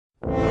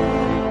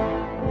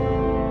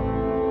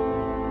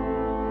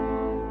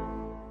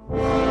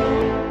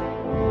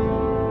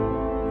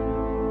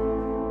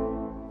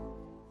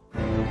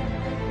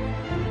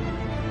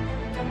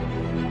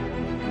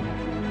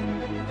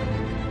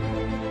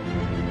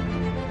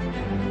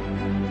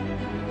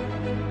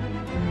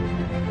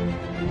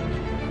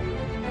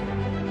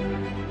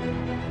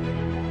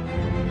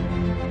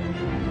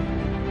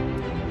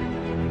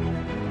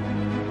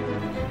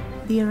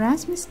The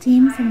Erasmus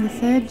team from the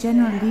 3rd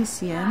General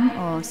Lyceum,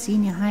 or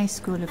Senior High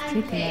School of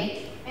Trikala,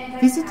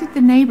 visited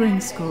the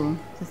neighbouring school,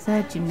 the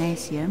 3rd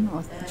Gymnasium,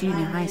 or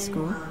Junior High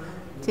School,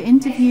 to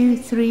interview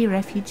 3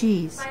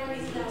 refugees,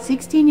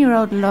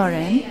 16-year-old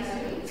Lauren,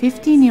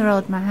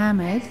 15-year-old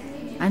Mohammed,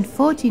 and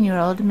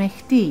 14-year-old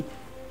Mehdi.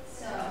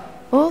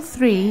 All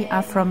 3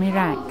 are from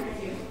Iraq.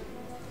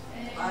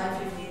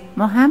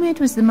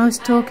 Mohammed was the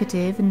most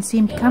talkative and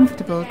seemed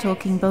comfortable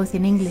talking both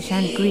in English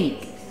and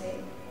Greek.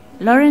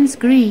 Lauren's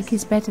Greek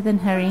is better than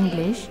her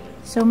English,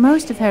 so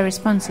most of her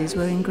responses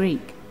were in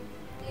Greek.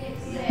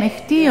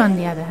 Mehdi, on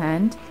the other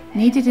hand,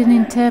 needed an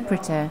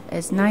interpreter,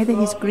 as neither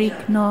his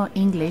Greek nor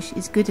English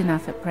is good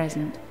enough at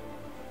present.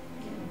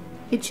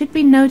 It should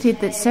be noted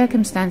that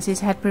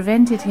circumstances had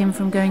prevented him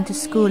from going to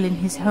school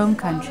in his home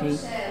country,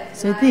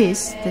 so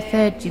this, the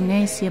 3rd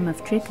Gymnasium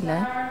of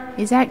Trikala,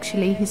 is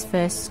actually his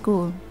first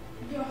school.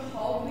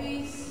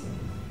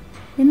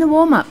 In the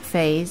warm-up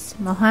phase,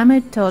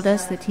 Mohammed told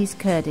us that he's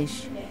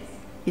Kurdish.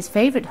 His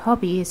favourite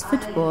hobby is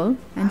football,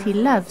 and he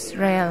loves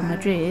Real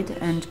Madrid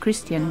and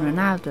Cristiano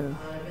Ronaldo.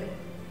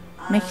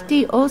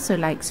 Mehdi also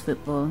likes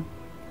football.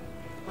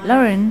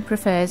 Lauren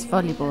prefers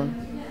volleyball.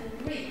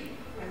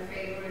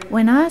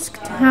 When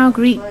asked how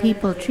Greek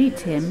people treat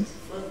him,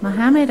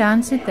 Mohammed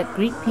answered that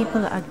Greek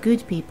people are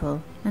good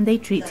people and they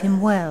treat him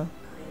well.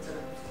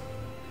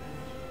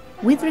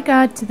 With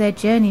regard to their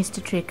journeys to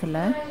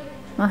Trikala,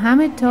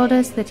 Mohammed told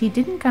us that he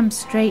didn't come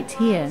straight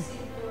here.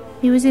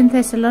 He was in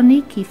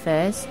Thessaloniki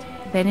first,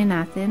 then in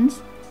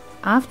Athens,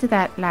 after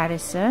that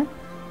Larissa,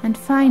 and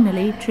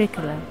finally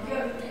Trikala.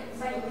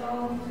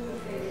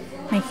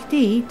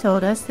 Mehdi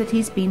told us that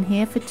he's been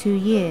here for 2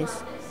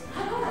 years.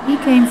 He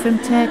came from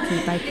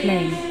Turkey by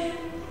plane.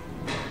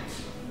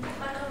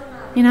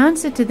 In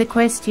answer to the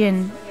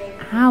question,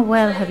 "How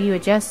well have you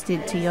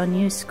adjusted to your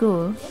new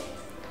school?"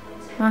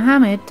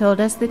 Mohammed told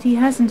us that he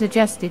hasn't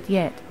adjusted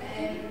yet.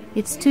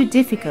 It's too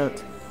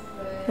difficult.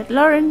 But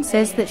Lauren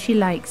says that she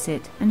likes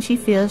it and she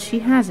feels she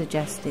has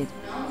adjusted.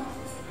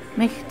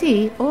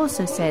 Mehdi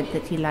also said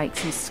that he likes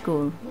his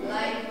school.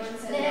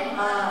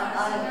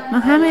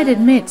 Mohammed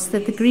admits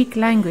that the Greek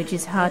language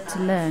is hard to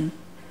learn.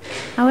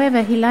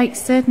 However, he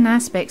likes certain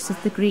aspects of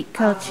the Greek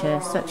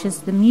culture, such as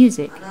the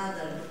music.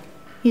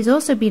 He's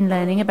also been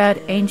learning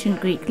about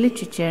ancient Greek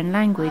literature and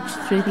language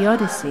through the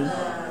Odyssey,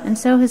 and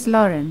so has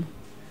Lauren.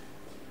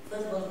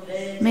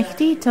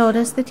 Mehdi told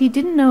us that he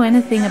didn't know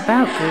anything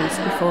about Greece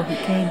before he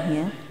came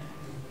here.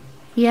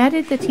 He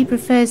added that he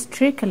prefers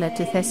Trikala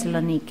to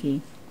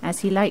Thessaloniki, as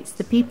he likes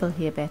the people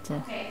here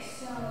better.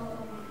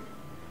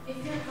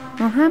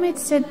 Mohammed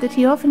said that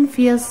he often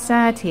feels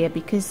sad here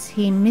because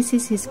he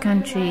misses his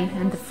country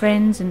and the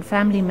friends and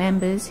family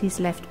members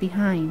he's left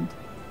behind.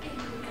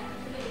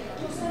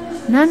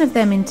 None of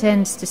them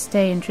intends to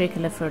stay in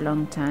Trikala for a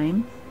long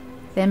time.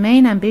 Their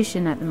main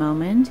ambition at the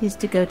moment is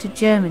to go to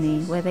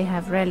Germany, where they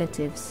have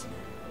relatives.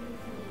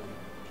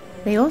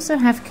 They also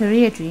have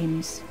career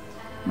dreams.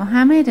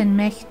 Mohammed and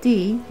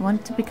Mehdi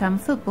want to become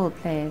football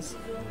players,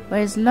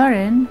 whereas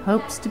Lauren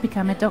hopes to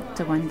become a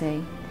doctor one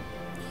day.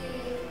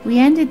 We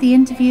ended the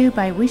interview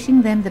by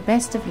wishing them the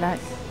best of luck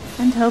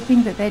and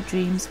hoping that their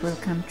dreams will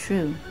come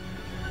true.